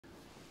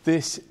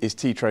This is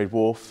Tea Trade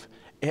Wharf.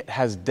 It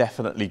has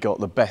definitely got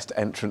the best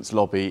entrance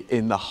lobby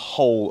in the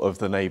whole of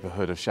the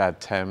neighbourhood of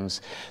Shad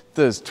Thames.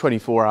 There's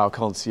 24-hour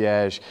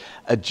concierge,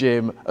 a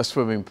gym, a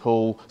swimming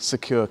pool,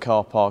 secure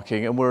car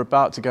parking, and we're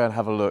about to go and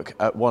have a look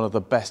at one of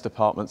the best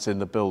apartments in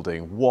the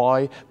building.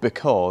 Why?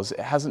 Because it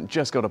hasn't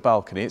just got a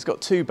balcony, it's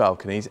got two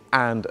balconies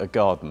and a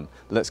garden.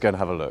 Let's go and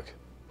have a look.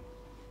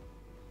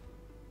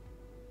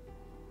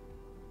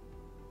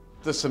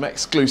 There's some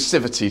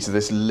exclusivity to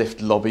this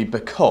lift lobby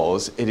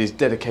because it is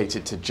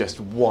dedicated to just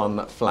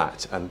one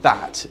flat, and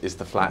that is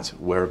the flat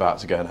we're about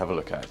to go and have a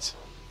look at.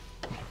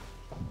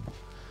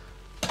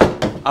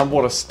 And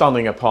what a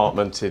stunning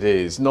apartment it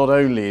is. Not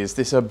only is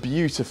this a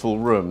beautiful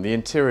room, the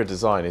interior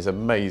design is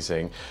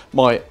amazing.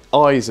 My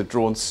eyes are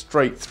drawn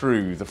straight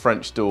through the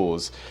French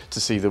doors to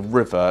see the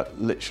river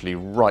literally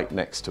right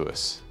next to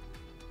us.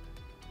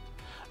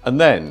 And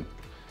then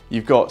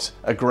you've got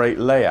a great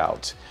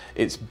layout.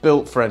 It's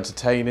built for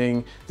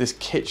entertaining. This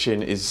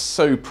kitchen is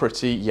so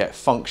pretty yet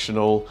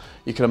functional.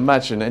 You can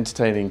imagine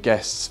entertaining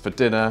guests for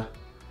dinner.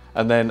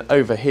 And then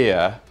over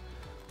here,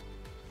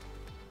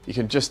 you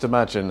can just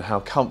imagine how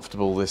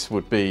comfortable this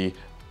would be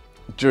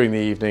during the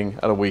evening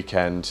at a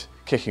weekend,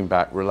 kicking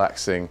back,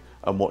 relaxing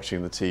and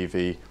watching the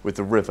TV with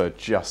the river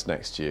just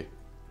next to you.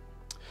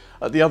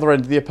 At the other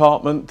end of the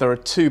apartment, there are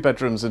 2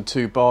 bedrooms and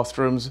 2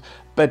 bathrooms.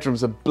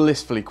 Bedrooms are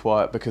blissfully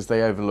quiet because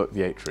they overlook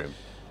the atrium.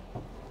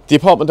 The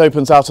apartment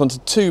opens out onto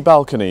 2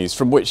 balconies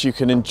from which you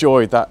can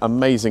enjoy that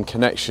amazing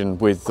connection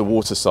with the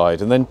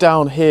waterside. And then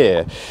down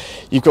here,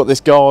 you've got this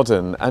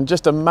garden, and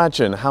just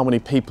imagine how many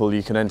people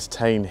you can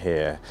entertain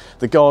here.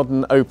 The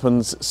garden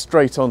opens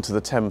straight onto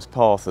the Thames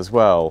path as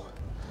well.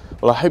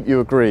 Well, I hope you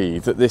agree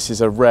that this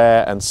is a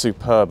rare and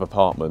superb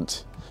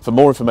apartment. For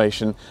more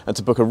information and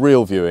to book a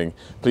real viewing,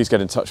 please get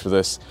in touch with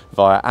us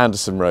via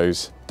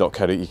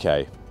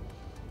andersonrose.co.uk.